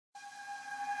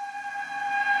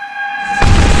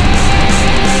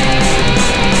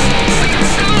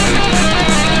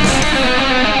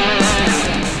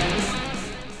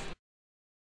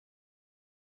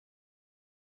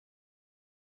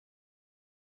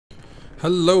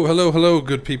Hello, hello, hello,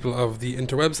 good people of the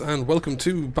interwebs, and welcome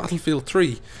to Battlefield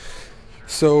 3.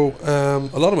 So,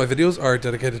 a lot of my videos are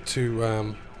dedicated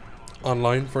to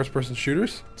online first-person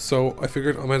shooters, so I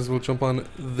figured I might as well jump on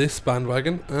this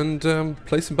bandwagon and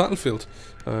play some Battlefield.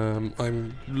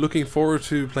 I'm looking forward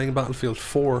to playing Battlefield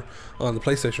 4 on the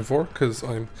PlayStation 4, because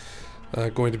I'm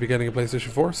going to be getting a PlayStation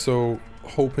 4, so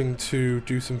hoping to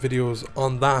do some videos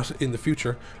on that in the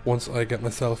future once I get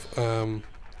myself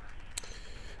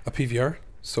a PVR,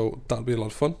 so that'll be a lot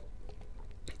of fun.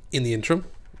 In the interim,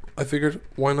 I figured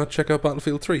why not check out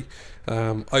Battlefield 3.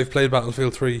 I've played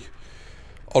Battlefield 3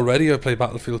 already. I played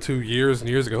Battlefield 2 years and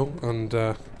years ago and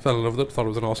fell in love with it, thought it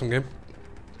was an awesome game.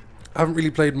 I haven't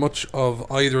really played much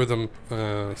of either of them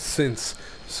since,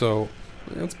 so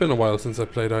it's been a while since I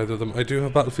played either of them. I do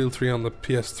have Battlefield 3 on the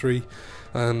PS3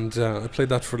 and I played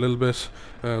that for a little bit.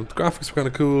 The graphics were kind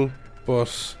of cool,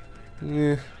 but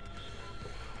yeah.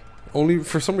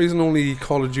 For some reason, only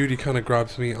Call of Duty kind of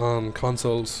grabs me on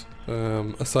consoles.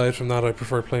 Aside from that, I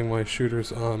prefer playing my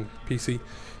shooters on PC.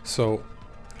 So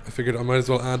I figured I might as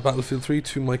well add Battlefield 3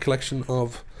 to my collection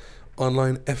of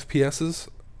online FPSs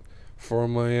for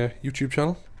my YouTube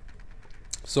channel.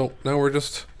 So now we're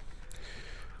just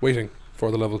waiting for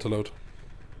the level to load.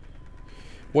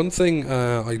 One thing,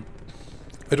 I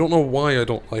don't know why I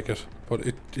don't like it,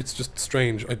 but it's just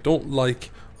strange. I don't like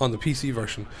on the PC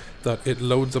version that it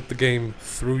loads up the game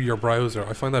through your browser.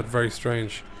 I find that very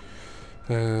strange.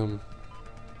 I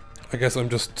guess I'm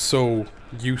just so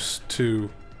used to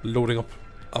loading up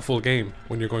a full game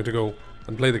when you're going to go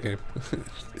and play the game.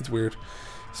 It's weird.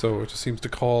 So it just seems to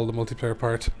call the multiplayer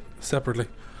part separately.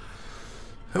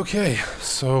 Okay,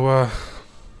 so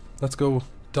let's go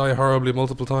die horribly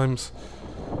multiple times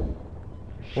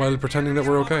while pretending that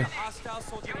we're okay.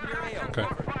 Okay.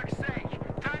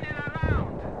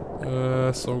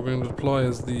 So we're going to deploy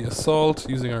as the Assault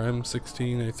using our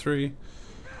M16A3.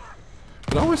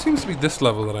 It always seems to be this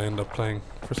level that I end up playing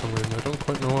for some reason. I don't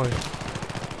quite know why.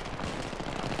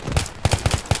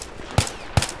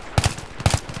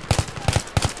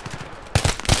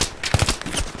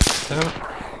 Damn it.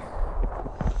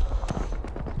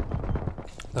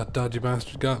 That dodgy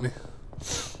bastard got me.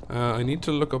 I need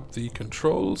to look up the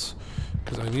controls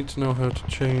because I need to know how to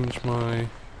change my...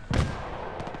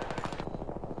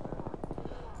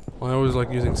 I always like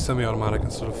using semi-automatic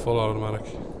instead of full automatic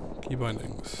key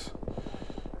bindings.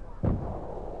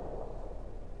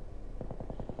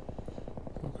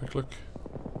 Quick look.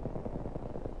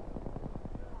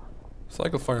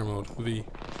 Cycle fire mode, V.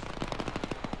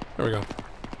 There we go.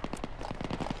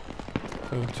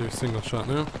 Go to single shot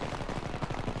now.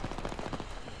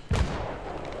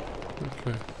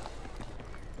 Okay.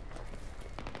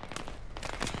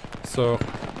 So,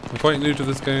 I'm quite new to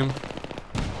this game.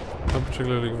 Not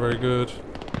particularly very good.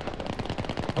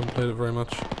 Haven't played it very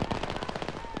much.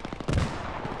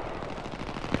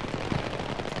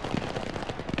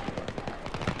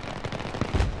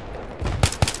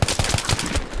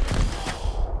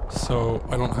 So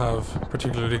I don't have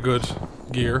particularly good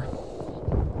gear.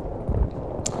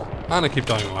 And I keep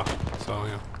dying a lot. So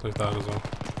yeah, there's that as well.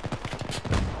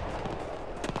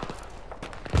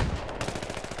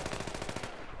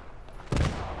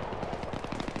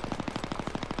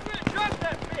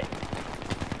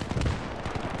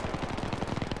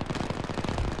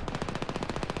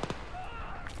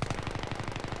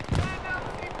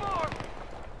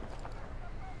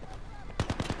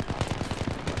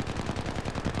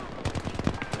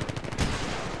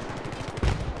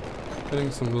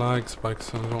 Getting some lag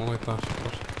spikes and I don't like that,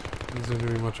 but there isn't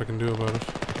really much I can do about it.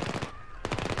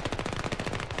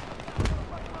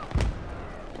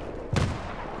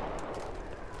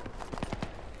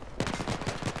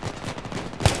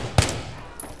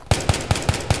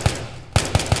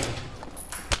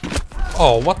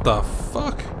 Oh, what the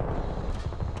fuck?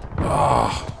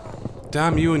 Ah, oh,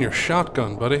 damn you and your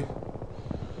shotgun, buddy.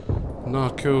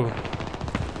 Not cool.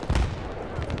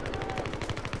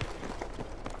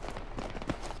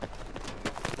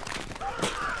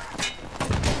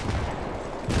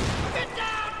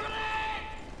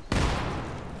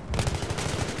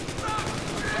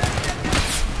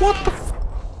 What the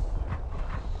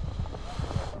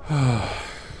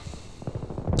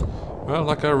Well,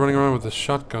 that guy running around with the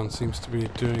shotgun seems to be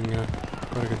doing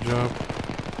quite a good job.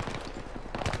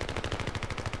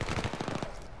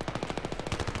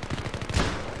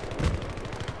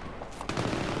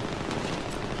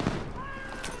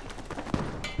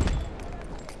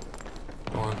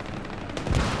 Go on.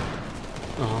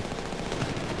 Oh.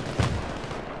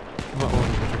 That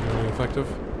wasn't particularly effective.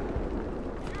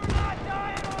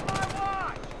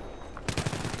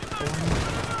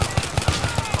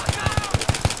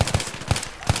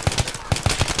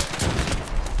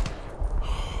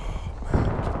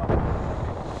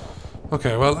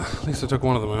 Okay, well, at least I took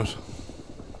one of them out.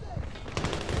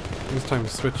 It's time to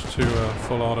switch to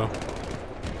full auto.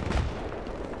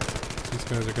 These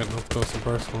guys are getting up close and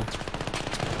personal.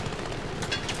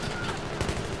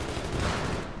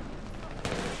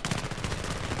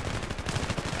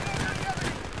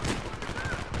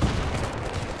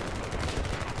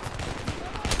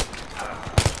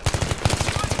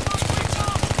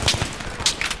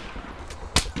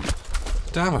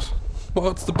 Damn it!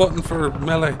 What's the button for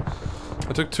melee?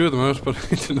 I took two of them out, but I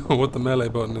need to know what the melee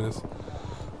button is.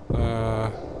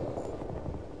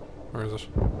 Where is it?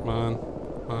 Man.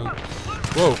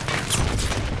 Whoa!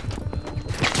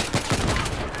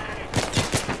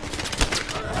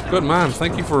 Good man,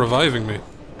 thank you for reviving me.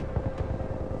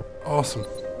 Awesome.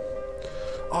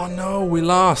 Oh no, we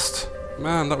lost!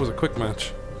 Man, that was a quick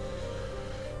match.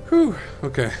 Whew.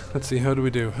 Okay, let's see, how do we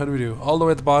do? All the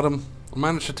way at the bottom. I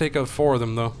managed to take out 4 of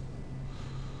them though.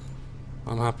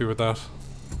 I'm happy with that.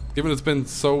 Given it's been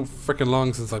so freaking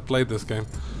long since I played this game,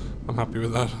 I'm happy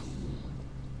with that.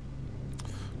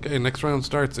 Okay, next round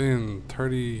starts in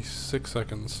 36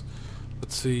 seconds.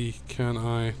 Let's see, can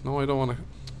I... No, I don't want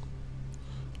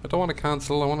to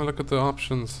cancel, I want to look at the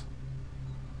options.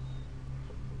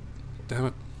 Damn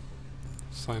it.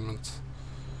 Assignments.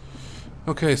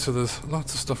 Okay, so there's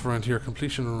lots of stuff around here.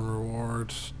 Completion and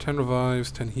reward, 10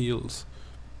 revives, 10 heals.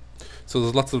 So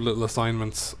there's lots of little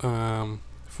assignments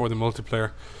for the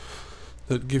multiplayer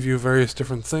that give you various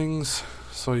different things.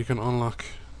 So you can unlock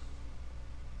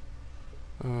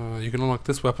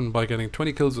this weapon by getting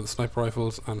 20 kills with sniper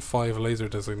rifles and 5 laser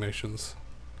designations.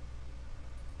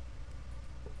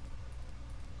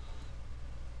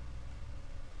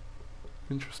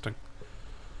 Interesting.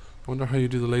 I wonder how you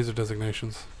do the laser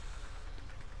designations.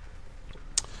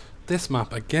 This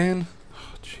map again?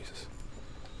 Oh, Jesus.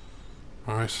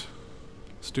 Alright.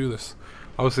 Let's do this.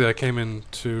 Obviously I came in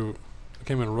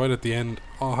right at the end.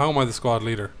 Oh, how am I the squad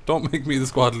leader? Don't make me the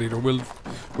squad leader. We'll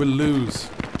lose.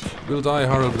 We'll die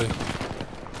horribly.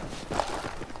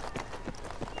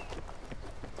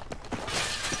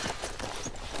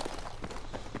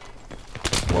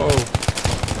 Whoa.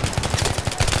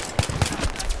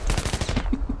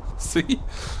 See?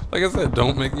 Like I said,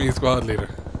 don't make me a squad leader.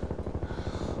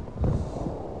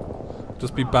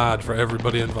 Just be bad for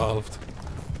everybody involved.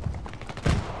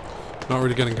 Not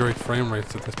really getting great frame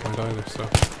rates at this point either, so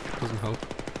it doesn't help.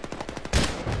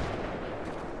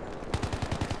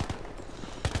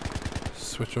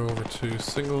 Switch over to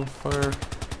single fire.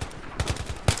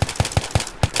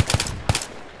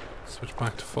 Switch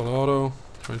back to full auto.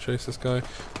 Try and chase this guy.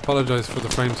 Apologize for the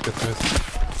frame skips,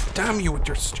 guys. Damn you with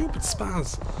your stupid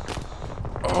spaz!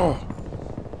 Oh!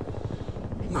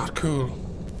 Not cool.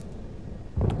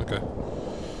 Okay.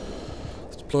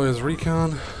 Let's deploy as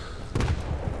recon.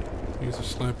 Use a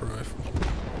sniper rifle.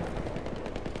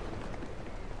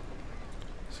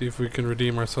 See if we can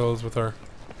redeem ourselves with our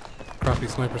crappy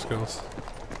sniper skills.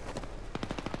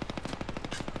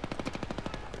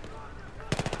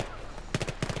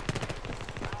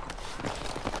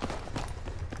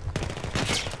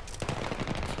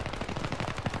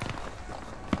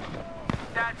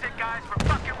 That's it, guys. We're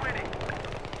fucking winning.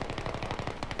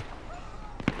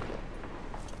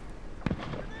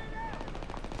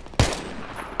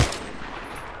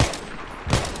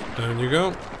 Down you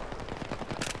go.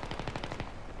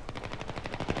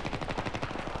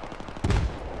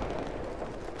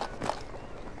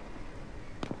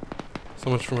 So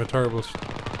much for my terrible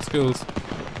skills.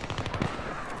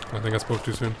 I think I spoke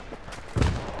too soon.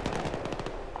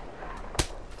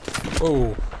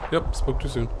 Oh, yep, spoke too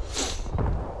soon.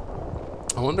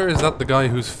 I wonder, is that the guy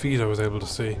whose feet I was able to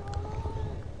see?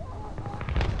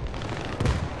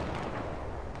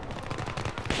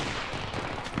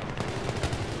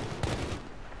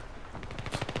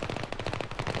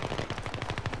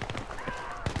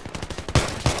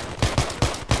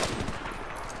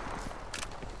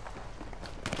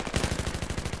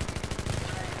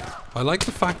 I like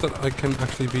the fact that I can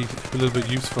actually be a little bit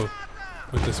useful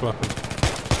with this weapon.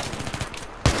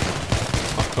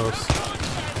 Up close.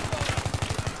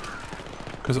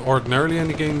 Because ordinarily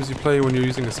any games you play when you're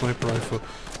using a sniper rifle,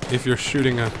 if you're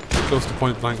shooting at close to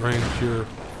point blank range, you're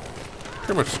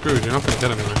pretty much screwed. You're not going to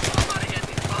get anywhere.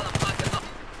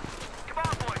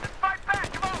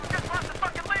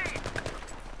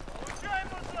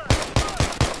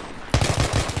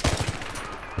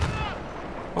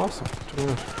 Awesome. Check it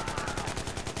out.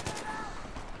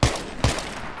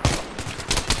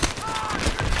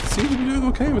 Seem to be doing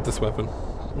okay with this weapon,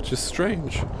 which is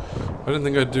strange. I didn't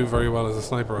think I'd do very well as a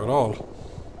sniper at all.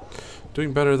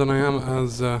 Doing better than I am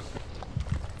as an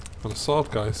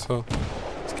assault guy, so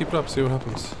let's keep it up, see what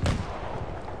happens.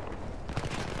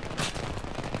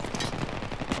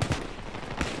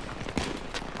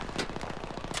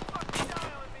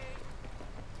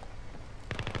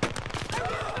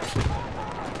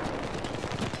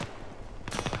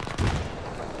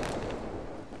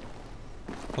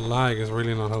 The lag is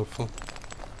really not helpful.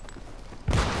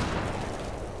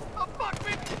 Oh, fuck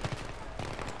me!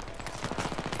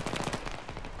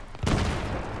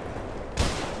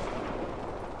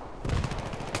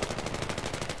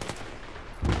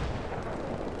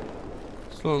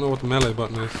 Still don't know what the melee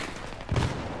button is.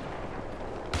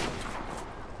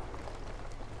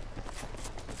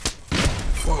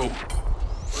 Whoa!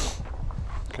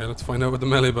 Okay, let's find out what the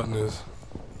melee button is.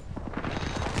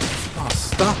 Oh,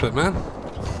 stop it, man!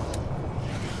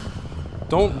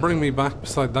 Don't bring me back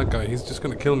beside that guy, he's just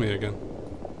gonna kill me again.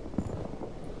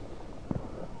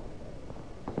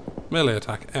 Melee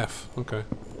attack, F, okay.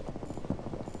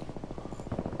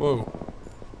 Whoa.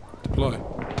 Deploy.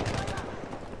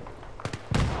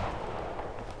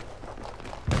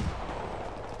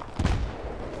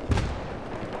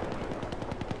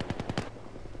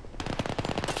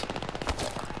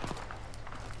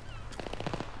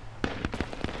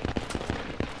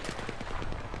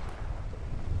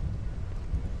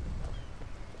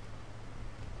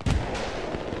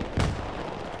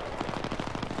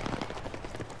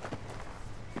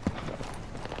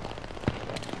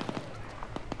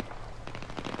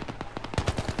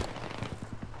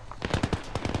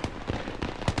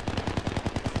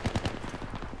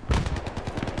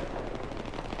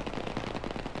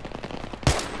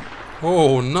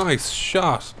 Oh, nice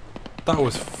shot! That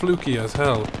was fluky as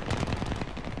hell.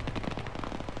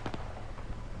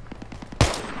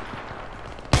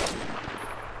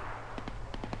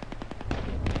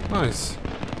 Nice.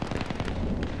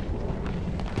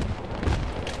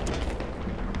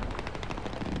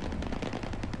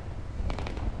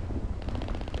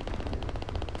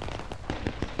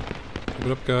 Keep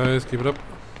it up, guys. Keep it up.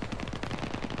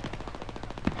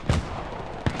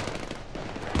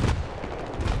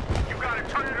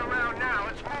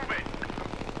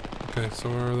 Okay, so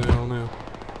where are they all now?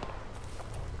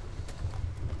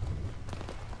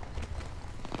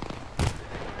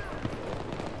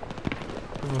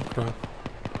 Oh crap.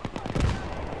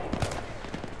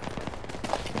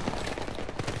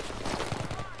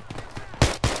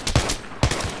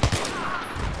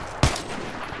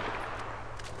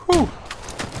 Whew!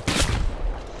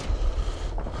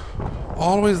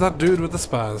 Always that dude with the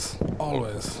spaz.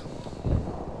 Always.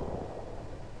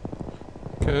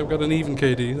 Okay, I've got an even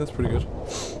KD, that's pretty good.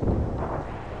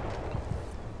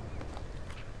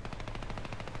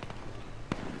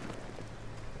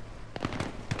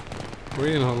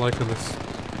 Really not liking this.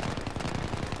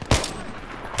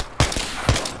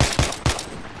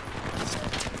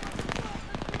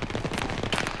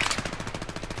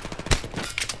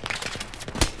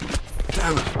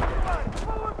 Damn it!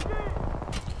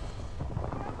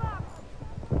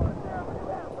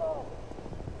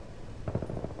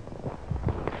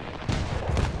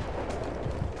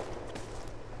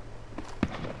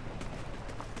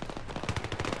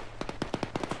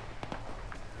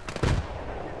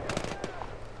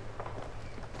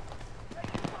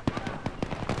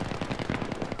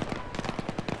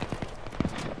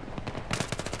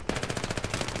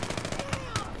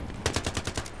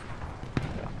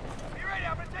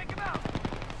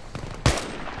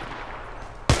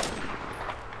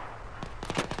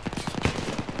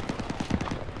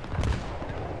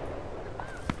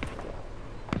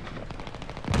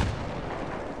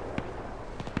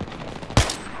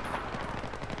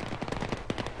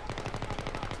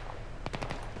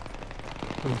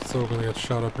 I'm so gonna get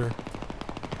shot up here.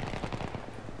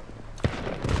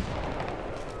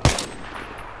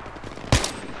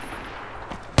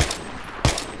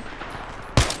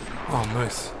 Oh,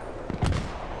 nice.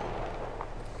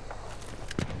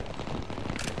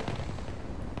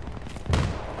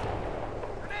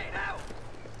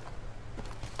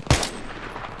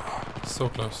 So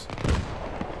close.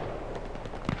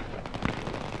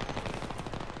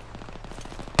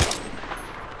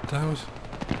 Damn it.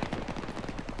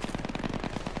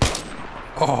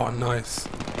 Oh, nice.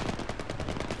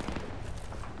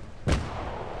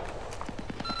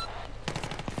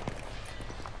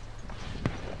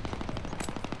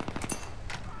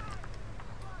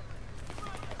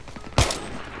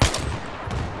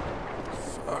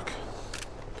 Fuck.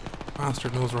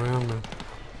 Bastard knows where I am now.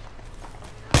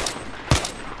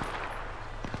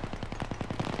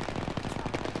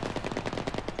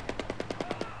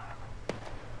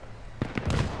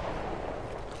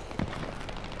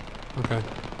 Okay.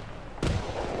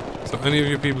 So any of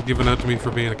you people giving out to me for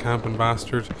being a camping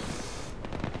bastard,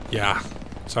 yeah,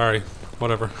 sorry,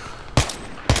 whatever.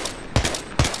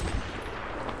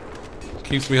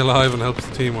 Keeps me alive and helps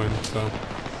the team win, so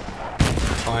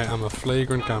I am a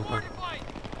flagrant camper.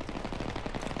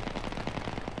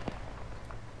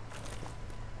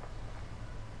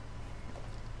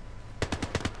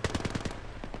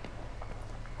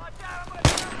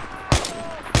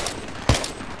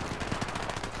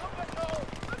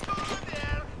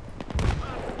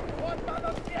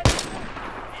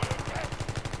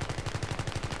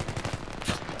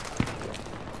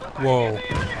 Whoa.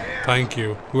 Thank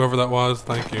you. Whoever that was,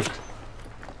 thank you.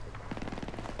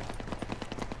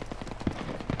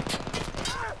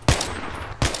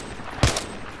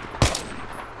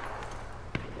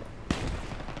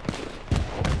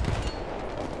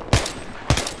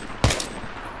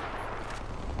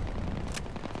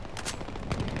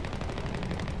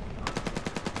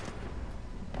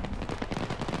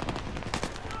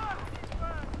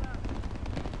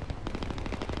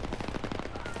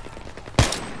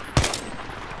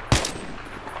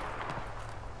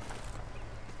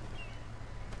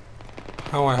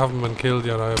 How I haven't been killed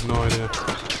yet, I have no idea.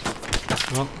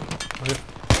 Oh, okay.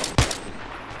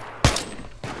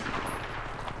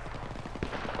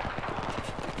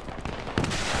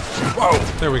 Whoa!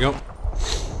 There we go.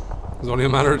 It was only a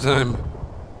matter of time.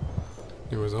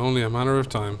 It was only a matter of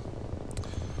time.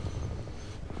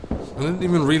 I didn't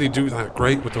even really do that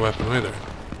great with the weapon either.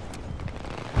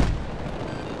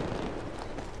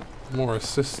 More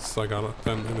assists I got it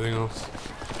than anything else.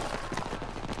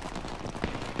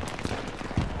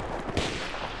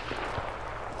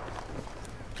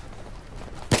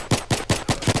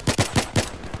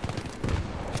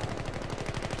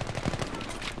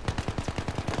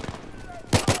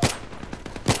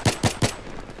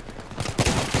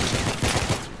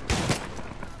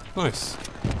 Nice.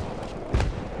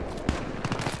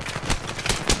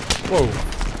 Whoa.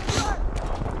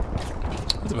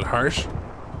 That's a bit harsh.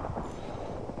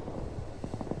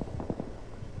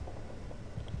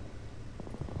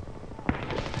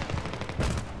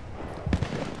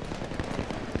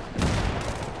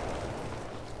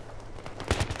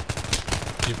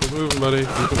 Keep it moving, buddy.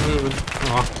 Keep it moving.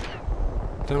 Aw.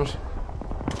 Damn it.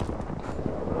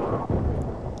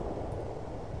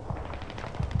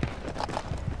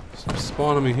 Stop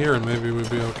spawning me here and maybe we'll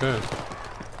be okay.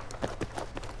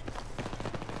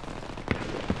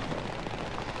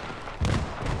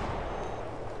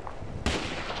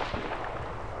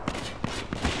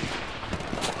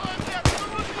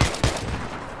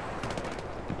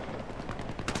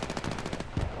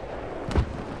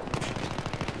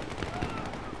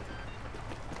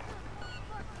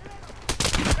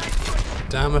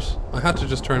 Damn it. I had to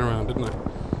just turn around, didn't I?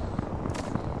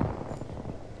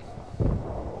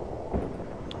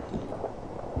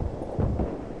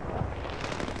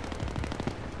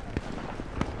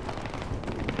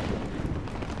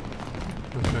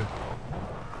 Okay.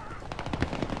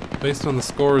 Based on the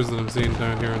scores that I'm seeing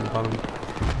down here in the bottom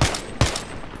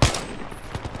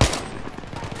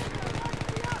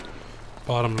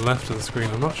left of the screen,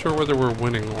 I'm not sure whether we're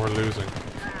winning or losing.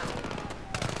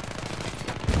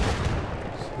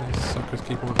 Suckers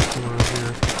keep on coming around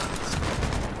here.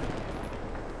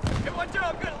 Hey, watch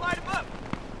out, I'm gonna light him up!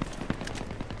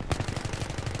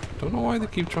 Don't know why they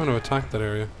keep trying to attack that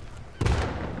area.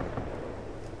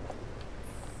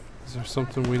 Is there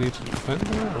something we need to defend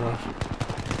there or what?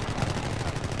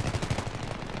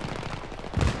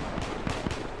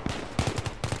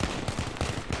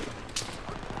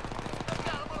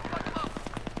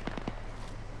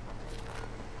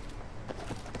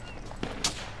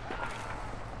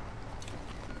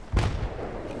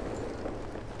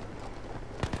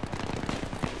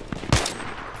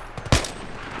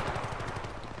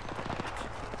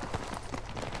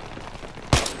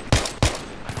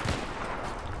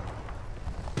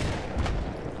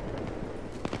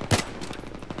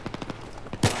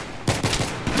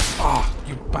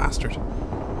 You bastard.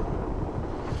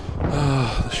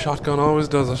 The shotgun always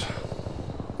does it.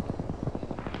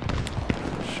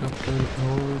 Shotgun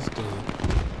always does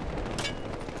it.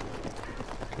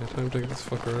 Okay, time to take this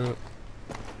fucker out.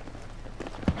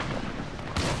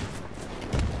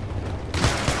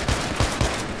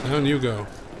 Down you go.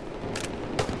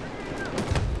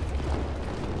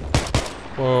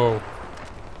 Whoa.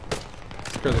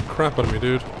 Scared the crap out of me,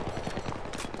 dude.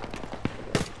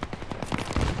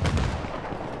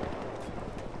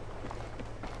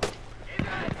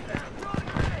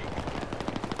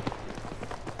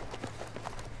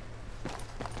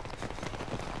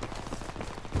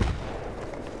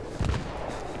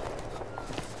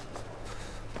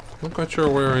 I'm not quite sure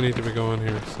where I need to be going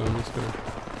here, so I'm just gonna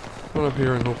come up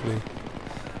here and hopefully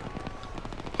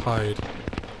hide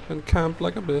and camp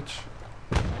like a bitch.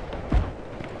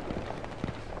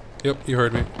 Yep, you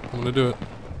heard me. I'm gonna do it.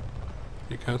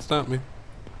 You can't stop me.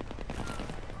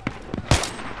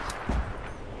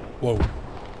 Whoa.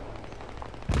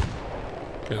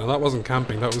 Okay, now that wasn't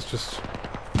camping, that was just...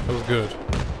 that was good.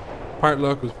 Part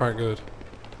luck was part good.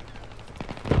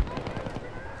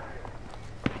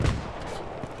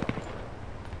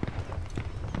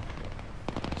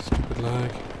 Stupid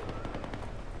lag.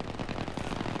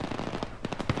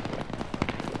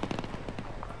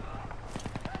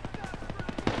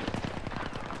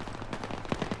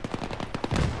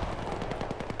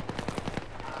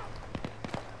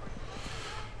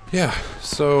 Yeah,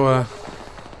 so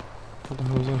what the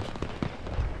hell was that?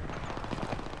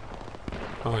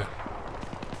 Oh yeah.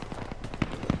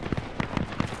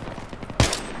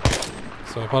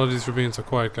 So apologies for being so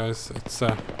quiet, guys. It's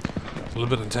a little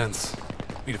bit intense.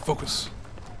 Need to focus.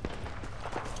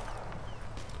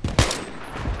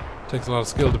 Takes a lot of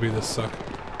skill to be this suck.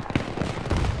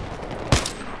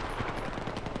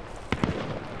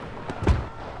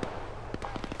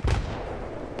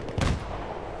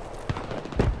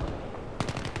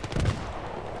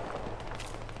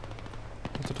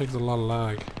 Also takes a lot of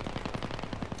lag.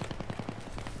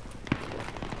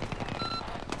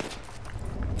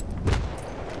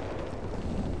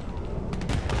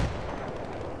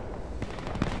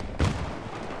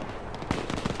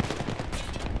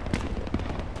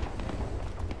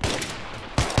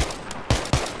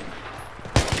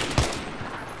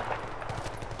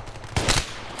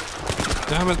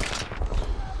 Damn it!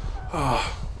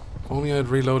 Ah, if only I had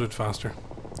reloaded faster.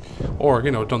 Or,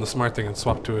 you know, done the smart thing and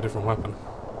swapped to a different weapon.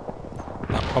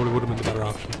 That probably would have been the better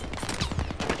option.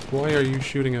 Why are you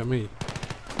shooting at me?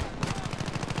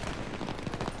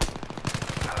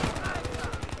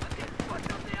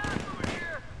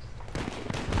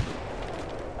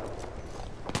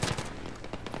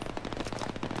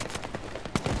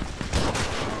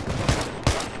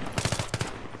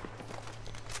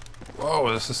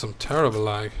 Whoa, this is some terrible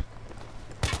lag.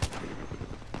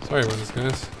 Sorry about this,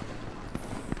 guys.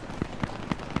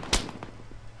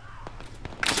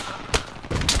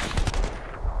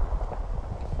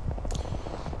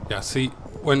 Yeah, see,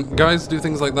 when guys do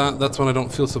things like that, that's when I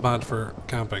don't feel so bad for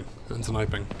camping and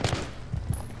sniping.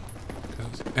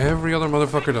 Because every other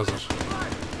motherfucker does it.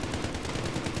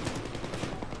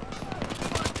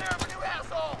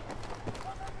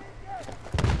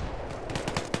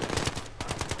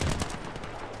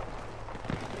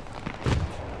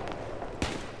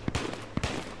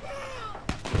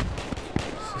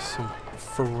 This is some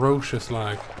ferocious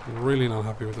lag. I'm really not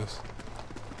happy with this.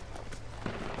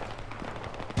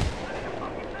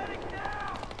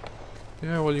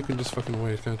 Yeah, well, you can just fucking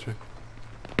wait, can't you?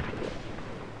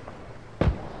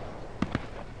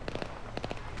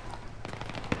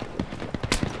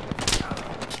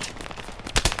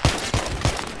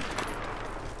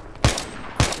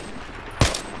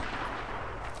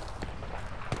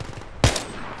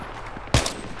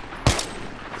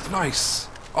 Nice!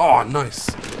 Oh, nice!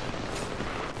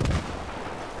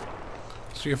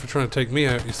 So you for trying to take me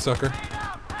out, you sucker.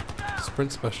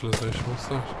 Sprint specialization, what's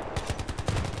that?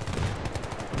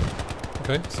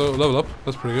 Okay, so level up.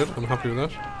 That's pretty good. I'm happy with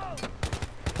that.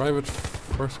 Private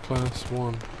first class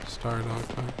 1 star dog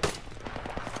tag.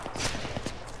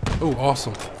 Oh,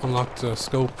 awesome! Unlocked a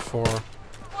scope for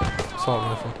assault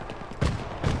rifle.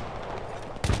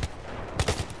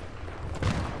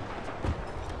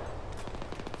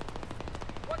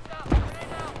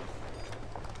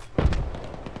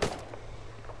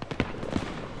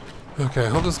 Okay, I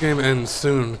hope this game ends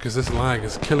soon because this lag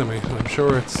is killing me, and I'm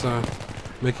sure it's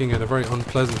making it a very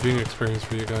unpleasant viewing experience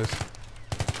for you guys.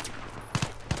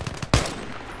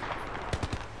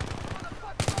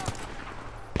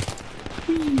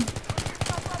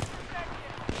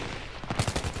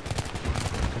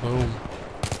 Boom.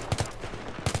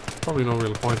 Probably no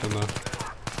real point in that.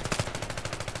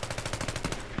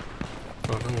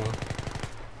 But oh well.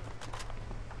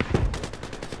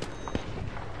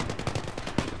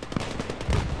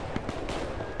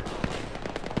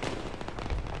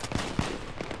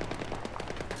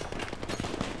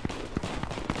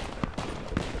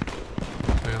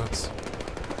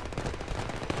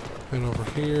 And over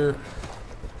here.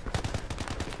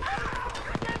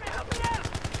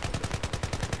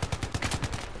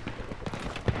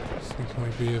 See if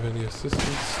might be of any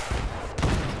assistance.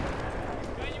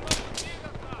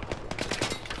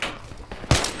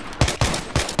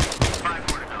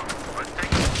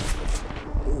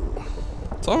 Ooh.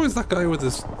 It's always that guy with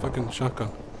his fucking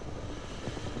shotgun.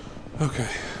 Okay.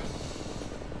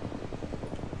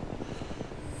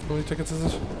 How many tickets is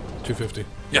it? 250.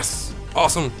 Yes!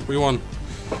 Awesome! We won!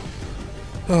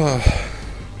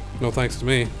 No thanks to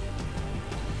me.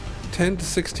 10 to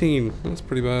 16. That's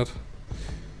pretty bad.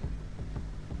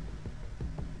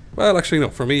 Well, actually no.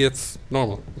 For me it's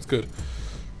normal. It's good.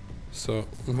 So,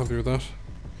 I'm happy with that.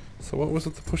 So what was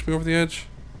it that pushed me over the edge?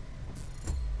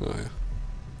 Oh yeah.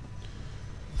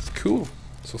 Cool.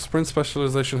 So sprint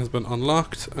specialization has been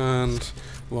unlocked, and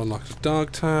we unlocked a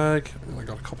dog tag, and I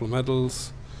got a couple of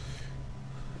medals.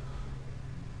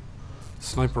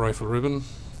 Sniper rifle ribbon,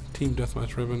 team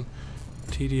deathmatch ribbon,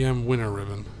 TDM winner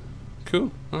ribbon.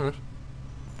 Cool, alright.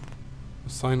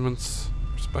 Assignments,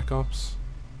 spec ops.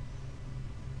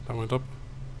 That went up.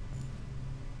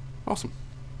 Awesome.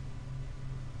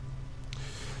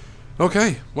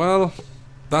 Okay, well,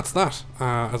 that's that.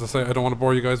 As I say, I don't want to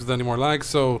bore you guys with any more lag,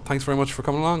 so thanks very much for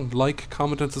coming along. Like,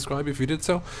 comment and subscribe if you did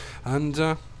so, and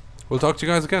we'll talk to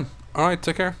you guys again. Alright,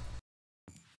 take care.